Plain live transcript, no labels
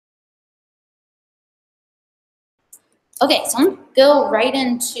Okay, so I'm gonna go right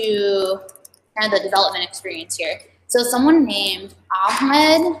into kind of the development experience here. So someone named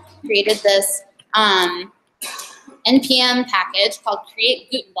Ahmad created this NPM package called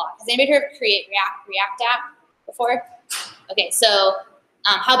create-guten-block. Has anybody heard of React app before? Okay, so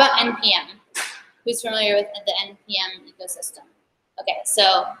how about NPM? Who's familiar with the NPM ecosystem? Okay,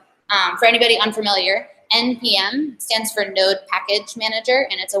 so for anybody unfamiliar, NPM stands for Node Package Manager,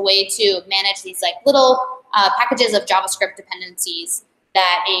 and it's a way to manage these like little packages of JavaScript dependencies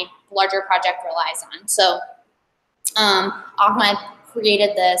that a larger project relies on. So Ahmad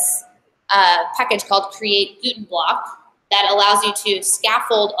created this package called create-guten-block that allows you to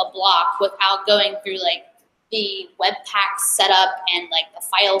scaffold a block without going through like the Webpack setup and like the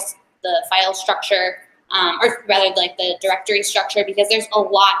file structure, or rather like the directory structure, because there's a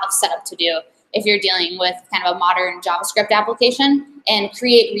lot of setup to do if you're dealing with kind of a modern JavaScript application. And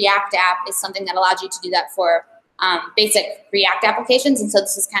Create React App is something that allows you to do that for basic React applications. And so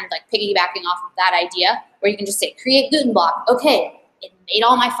this is kind of like piggybacking off of that idea, where you can just say create-guten-block. Okay, it made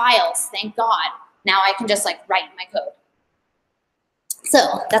all my files, thank God. Now I can just like write my code.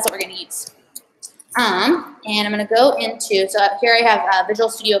 So that's what we're gonna use. And I'm gonna go into, so here I have Visual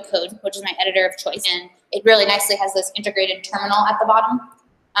Studio Code, which is my editor of choice. And it really nicely has this integrated terminal at the bottom.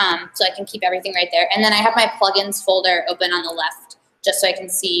 So I can keep everything right there. And then I have my plugins folder open on the left, just so I can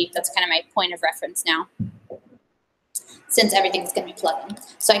see, that's kind of my point of reference now, since everything's gonna be plugin.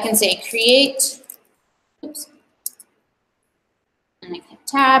 So I can say create, oops, and I can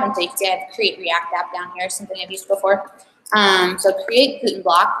tab, and so you can see I have Create React App down here, something I've used before. So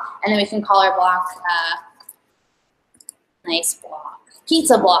create-guten-block, and then we can call our block, nice block,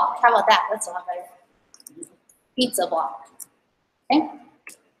 pizza block. How about that? That's a lot better. Pizza block, okay?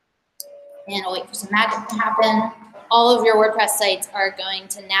 And I'll wait for some magic to happen. All of your WordPress sites are going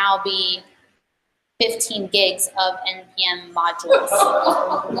to now be 15 gigs of NPM modules.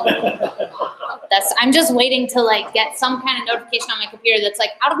 I'm just waiting to like get some kind of notification on my computer that's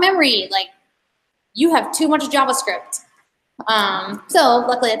like out of memory, like you have too much JavaScript. So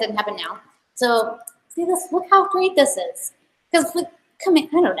luckily that didn't happen now. So see this, look how great this is. Because I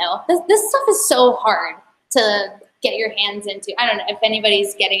don't know, this stuff is so hard to get your hands into. I don't know if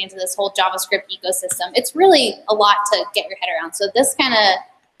anybody's getting into this whole JavaScript ecosystem. It's really a lot to get your head around. So this kind of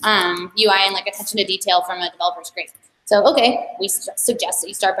UI and like attention to detail from a developer is great. So okay, we suggest that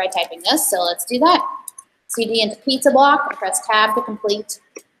you start by typing this. So let's do that. CD into pizza block, I press tab to complete.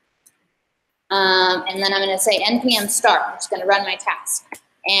 And then I'm going to say npm start, which is going to run my task.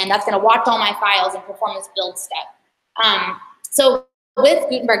 And that's going to watch all my files and perform this build step. So with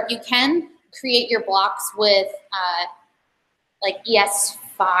Gutenberg, you can create your blocks with like ES5,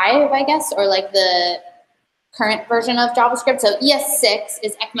 I guess, or like the current version of JavaScript. So ES6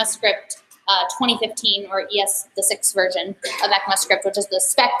 is ECMAScript 2015, or the 6th version of ECMAScript, which is the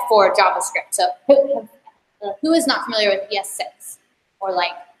spec for JavaScript. So who is not familiar with ES6? Or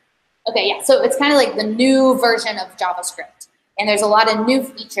like, okay, yeah, so it's kind of like the new version of JavaScript. And there's a lot of new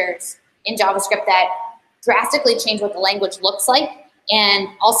features in JavaScript that drastically change what the language looks like and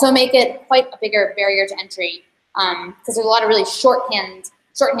also make it quite a bigger barrier to entry, because there's a lot of really shorthand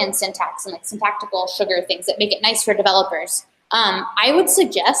syntax and like syntactical sugar things that make it nice for developers. I would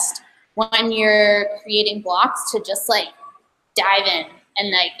suggest when you're creating blocks to just like dive in,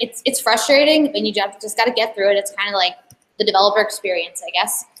 and like it's frustrating and you just got to get through it. It's kind of like the developer experience, I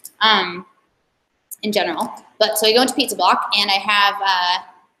guess, in general. But so I go into pizza block and I have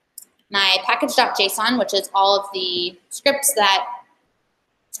my package.json, which is all of the scripts that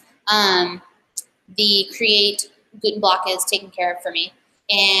the create-guten-block is taking care of for me.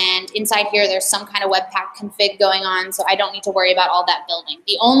 And inside here, there's some kind of Webpack config going on, so I don't need to worry about all that building.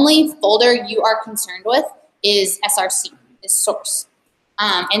 The only folder you are concerned with is SRC, is source.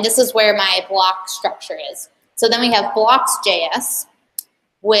 And this is where my block structure is. So then we have blocks.js,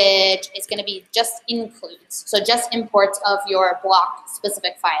 which is going to be just includes, so just imports of your block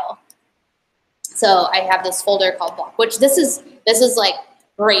specific file. So I have this folder called block, which this is like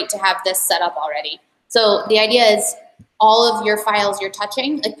great to have this set up already. So the idea is all of your files you're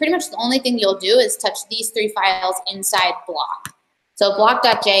touching, like pretty much the only thing you'll do is touch these 3 files inside block. So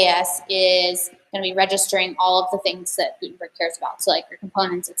block.js is going to be registering all of the things that Gutenberg cares about, so like your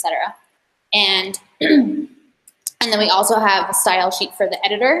components, etc. And then we also have a style sheet for the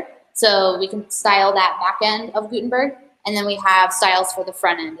editor, so we can style that back end of Gutenberg, and then we have styles for the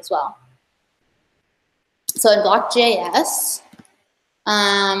front end as well. So in block.js,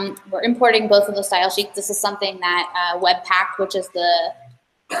 we're importing both of the style sheets. This is something that Webpack, which is the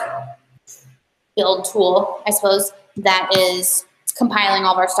build tool, I suppose, that is compiling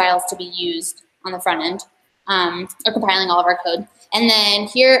all of our styles to be used on the front end. or compiling all of our code. And then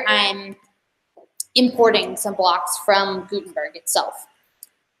here I'm importing some blocks from Gutenberg itself.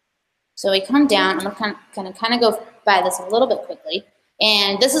 So we come down, I'm gonna kind of go by this a little bit quickly.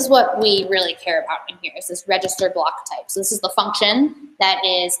 And this is what we really care about in here, is this register block type. So this is the function that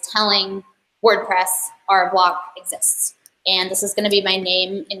is telling WordPress our block exists. And this is gonna be my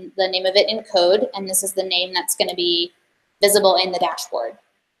name, the name of it in code, and this is the name that's gonna be visible in the dashboard.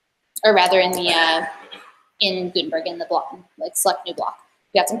 Or rather in the, in Gutenberg, in the block, like select new block.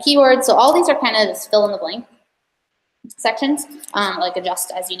 We got some keywords, so all these are kind of fill in the blank sections, like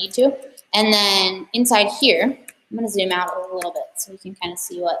adjust as you need to. And then inside here, I'm going to zoom out a little bit so you can kind of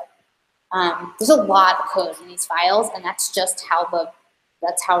see what, there's a lot of code in these files, and that's just how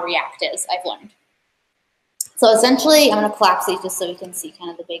that's how React is, I've learned. So essentially, I'm going to collapse these just so we can see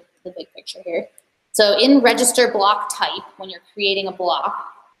kind of the big picture here. So in register block type, when you're creating a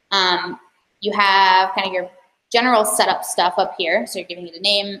block, you have kind of your general setup stuff up here. So you're giving it a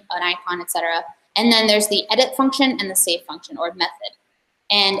name, an icon, etc. And then there's the edit function and the save function or method.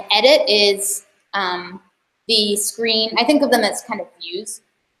 And edit is the screen. I think of them as kind of views,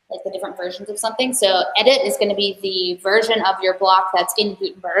 like the different versions of something. So edit is going to be the version of your block that's in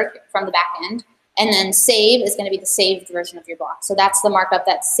Gutenberg from the back end. And then save is going to be the saved version of your block. So that's the markup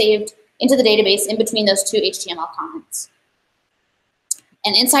that's saved into the database in between those two HTML comments.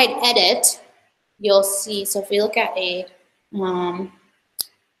 And inside edit, you'll see, so if we look at a,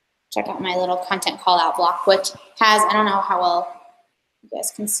 check out my little content call out block, which has, I don't know how well you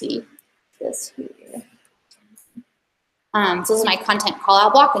guys can see this here. So this is my content call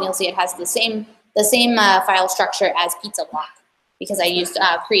out block, and you'll see it has the same file structure as pizza block because I used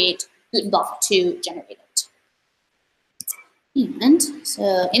create-guten-block to generate it. And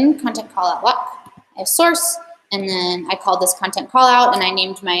so in content call out block, I have source, and then I called this content call out, and I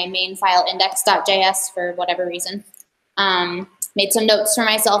named my main file index.js for whatever reason. Made some notes for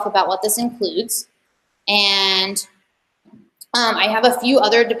myself about what this includes. And I have a few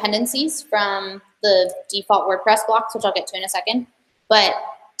other dependencies from the default WordPress blocks, which I'll get to in a second. But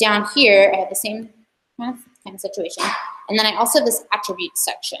down here, I have the same kind of situation. And then I also have this attributes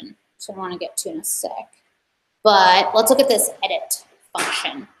section, which I want to get to in a sec. But let's look at this edit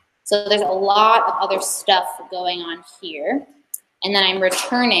function. So there's a lot of other stuff going on here. And then I'm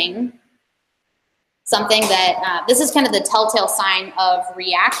returning something that, this is kind of the telltale sign of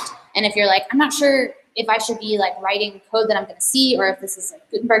React. And if you're like, I'm not sure if I should be like writing code that I'm going to see, or if this is like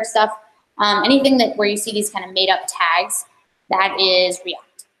Gutenberg stuff, anything that where you see these kind of made up tags, that is React.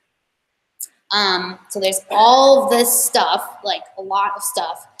 So there's all this stuff, like a lot of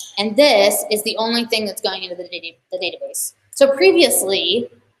stuff. And this is the only thing that's going into the database. So previously,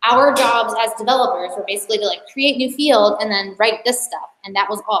 our jobs as developers were basically to like create new field and then write this stuff, and that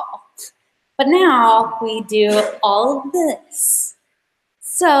was all. But now we do all of this.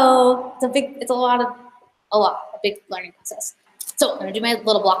 So it's a big learning process. So I'm gonna do my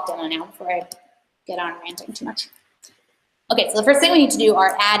little block demo now before I get on ranting too much. Okay, so the first thing we need to do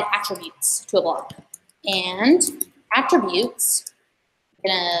are add attributes to a block. And attributes,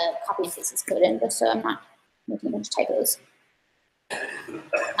 I'm gonna copy and paste this code in just so I'm not making a bunch of typos.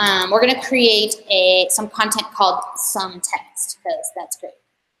 We're gonna create some content called some text because that's great.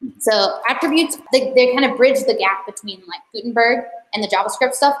 So attributes, they kind of bridge the gap between like Gutenberg and the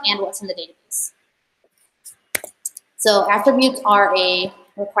JavaScript stuff and what's in the database. So attributes are a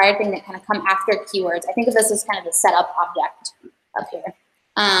required thing that kind of come after keywords. I think of this as kind of the setup object up here.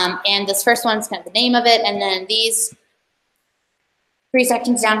 And this first one is kind of the name of it. And then these three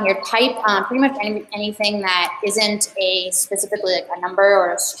sections down here, type, pretty much anything that isn't specifically like a number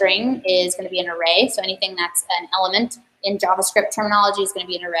or a string is going to be an array. So anything that's an element in JavaScript terminology is going to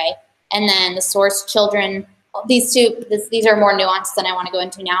be an array. And then the source, children, these are more nuanced than I want to go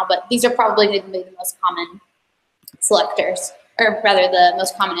into now, but these are probably going to be the most common selectors, or rather the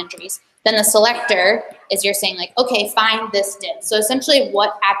most common entries. Then the selector is you're saying like, okay, find this div. So essentially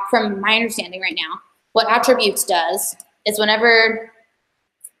from my understanding right now, what attributes does is whenever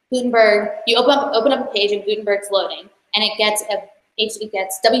Gutenberg, you open up a page and Gutenberg's loading, and it gets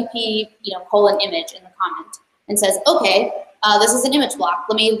WP :image in the comment and says, okay, this is an image block.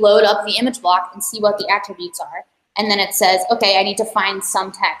 Let me load up the image block and see what the attributes are. And then it says, okay, I need to find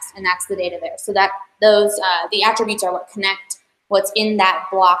some text, and that's the data there. So that the attributes are what connect what's in that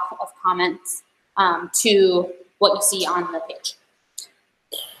block of comments to what you see on the page.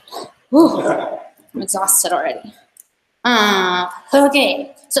 Whew, I'm exhausted already.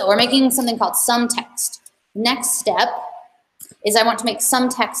 Okay, so we're making something called some text. Next step is I want to make some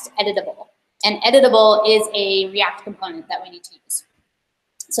text editable. And editable is a React component that we need to use.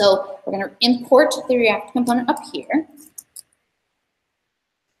 So we're going to import the React component up here,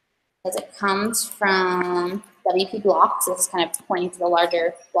 as it comes from WP Blocks. This is kind of pointing to the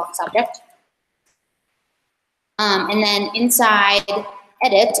larger blocks object. And then inside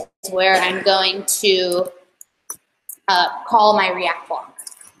edit is where I'm going to call my React block.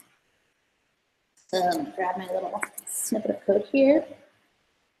 So let me grab my little snippet of code here.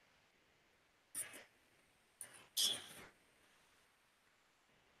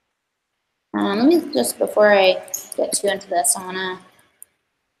 Let me just, before I get too into this, I want to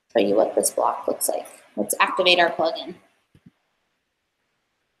show you what this block looks like. Let's activate our plugin.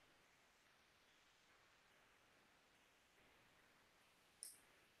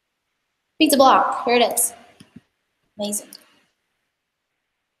 Pizza block, here it is. Amazing.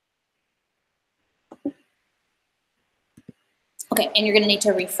 Okay, and you're going to need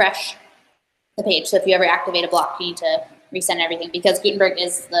to refresh the page. So if you ever activate a block, you need to resend everything, because Gutenberg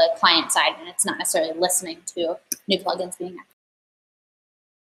is the client side and it's not necessarily listening to new plugins being activated.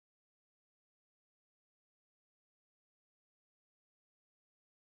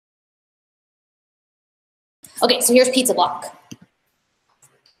 Okay, so here's pizza block.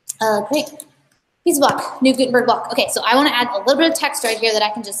 Great. Pizza block, new Gutenberg block. Okay, so I want to add a little bit of text right here that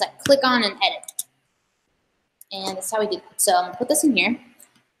I can just like click on and edit. And that's how we do that. So I'm going to put this in here.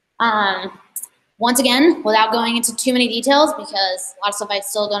 Once again, without going into too many details, because a lot of stuff I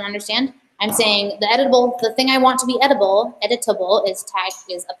still don't understand, I'm saying the thing I want to be editable is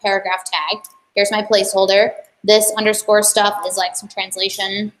a paragraph tag. Here's my placeholder. This underscore stuff is like some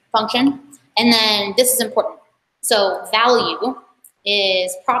translation function. And then this is important. So value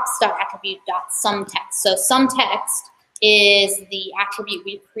is props.attribute.someText. So someText is the attribute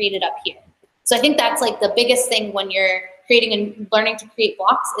we've created up here. So I think that's like the biggest thing when you're creating and learning to create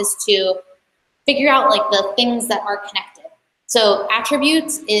blocks, is to figure out like the things that are connected. So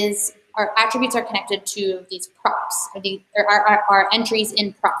attributes are connected to these props, or entries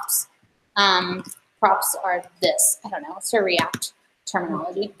in props. Props are this. I don't know. It's a React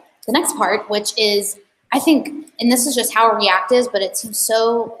terminology. The next part, which is, I think, and this is just how React is, but it seems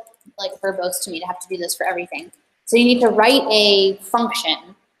so like verbose to me to have to do this for everything. So you need to write a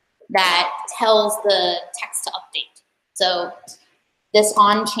function that tells the text to update. So this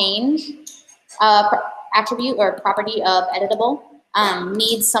onChange attribute or property of editable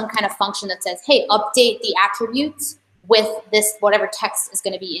needs some kind of function that says, hey, update the attributes with this, whatever text is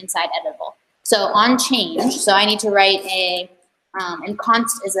going to be inside editable. So onChange, so I need to write a, and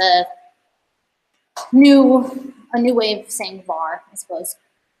const is a new way of saying var, I suppose,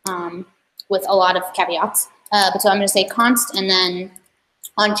 with a lot of caveats. But so I'm going to say const and then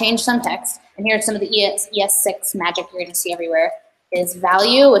onChange some text. And here's some of the ES6 magic you're going to see everywhere. Is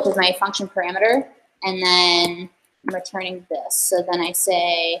value, which is my function parameter, and then I'm returning this. So then I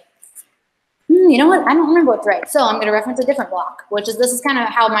say, you know what? I don't remember what's right. So I'm going to reference a different block, which is, this is kind of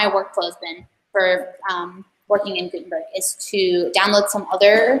how my workflow's been for working in Gutenberg, is to download some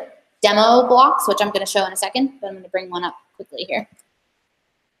other demo blocks, which I'm going to show in a second, but I'm going to bring one up quickly here.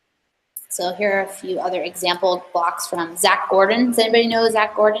 So here are a few other example blocks from Zac Gordon. Does anybody know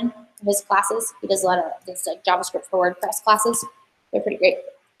Zac Gordon? His classes? He does a lot of these like JavaScript for WordPress classes. They're pretty great.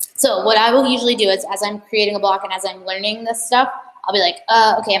 So what I will usually do is, as I'm creating a block and as I'm learning this stuff, I'll be like,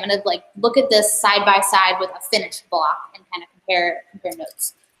 okay, I'm gonna like look at this side by side with a finished block and kind of compare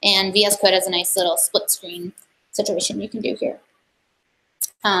notes. And VS Code has a nice little split screen situation you can do here.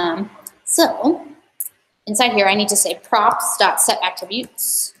 So inside here, I need to say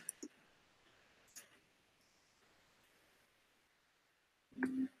props.setAttributes.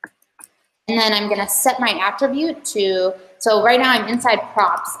 And then I'm going to set my attribute to, so right now I'm inside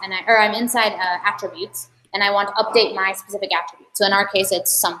props, and I'm inside attributes, and I want to update my specific attribute. So in our case,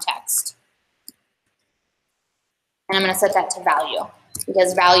 it's some text. And I'm going to set that to value,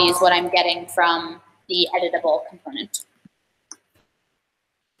 because value is what I'm getting from the editable component.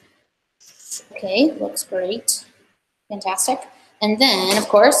 Okay, looks great. Fantastic. And then, of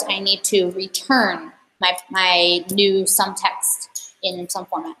course, I need to return my new some text in some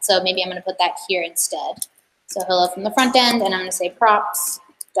format. So maybe I'm going to put that here instead. So hello from the front end, and I'm going to say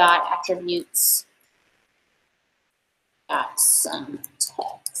props.attributes some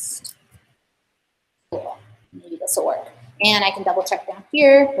text. Cool. Maybe this will work. And I can double check down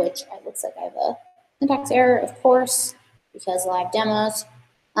here, which it looks like I have a syntax error, of course, because live demos.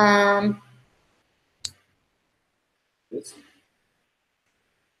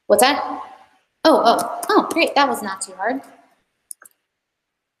 What's that? Oh, great. That was not too hard.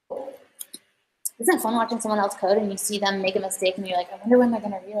 Isn't it fun watching someone else code and you see them make a mistake and you're like, I wonder when they're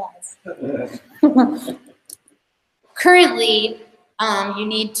going to realize. Currently, you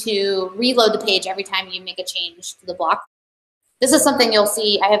need to reload the page every time you make a change to the block. This is something you'll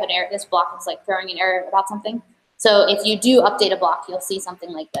see. I have an error. This block is like throwing an error about something. So if you do update a block, you'll see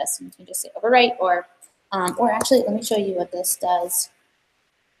something like this. And you can just say overwrite, or actually, let me show you what this does.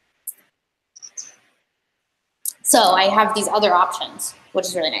 So I have these other options, which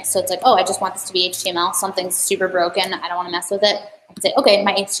is really nice. So it's like, oh, I just want this to be HTML. Something's super broken. I don't want to mess with it. I can say, okay,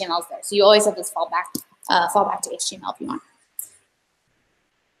 my HTML is there. So you always have this fallback to HTML if you want.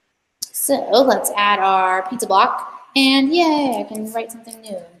 So let's add our pizza block. And yay, I can write something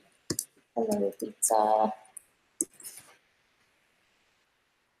new. Hello, pizza.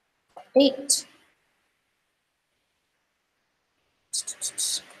 Update.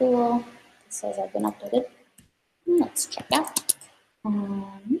 Cool. It says I've been updated. Let's check out.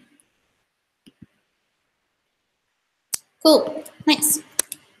 Cool, nice.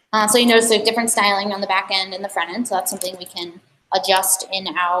 So you notice there's different styling on the back end and the front end, so that's something we can adjust in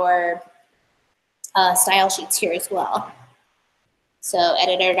our style sheets here as well. So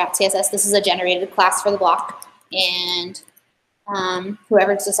editor.css, this is a generated class for the block, and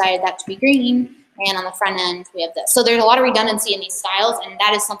whoever's decided that to be green, and on the front end we have this. So there's a lot of redundancy in these styles, and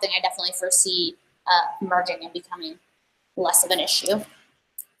that is something I definitely foresee merging and becoming less of an issue.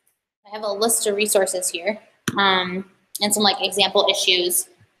 I have a list of resources here, and some like example issues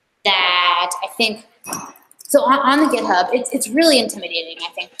that I think, so on the GitHub, it's really intimidating, I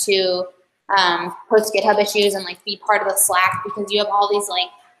think, to post GitHub issues and like be part of the Slack, because you have all these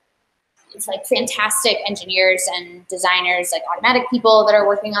it's like fantastic engineers and designers, like automatic people that are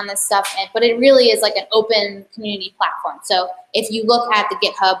working on this stuff, but it really is like an open community platform. So if you look at the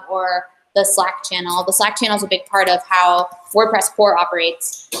GitHub or the Slack channel is a big part of how WordPress core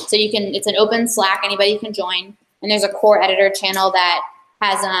operates. So you can, it's an open Slack, anybody can join, and there's a core editor channel that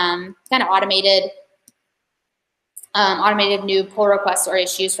has kind of automated new pull requests or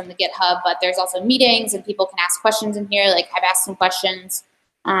issues from the GitHub, but there's also meetings and people can ask questions in here. Like I've asked some questions.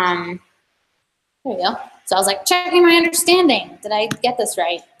 There we go. So I was like, checking my understanding. Did I get this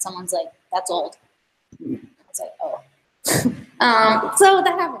right? Someone's like, that's old. I was like, oh. So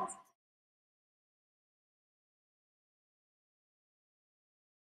that happens.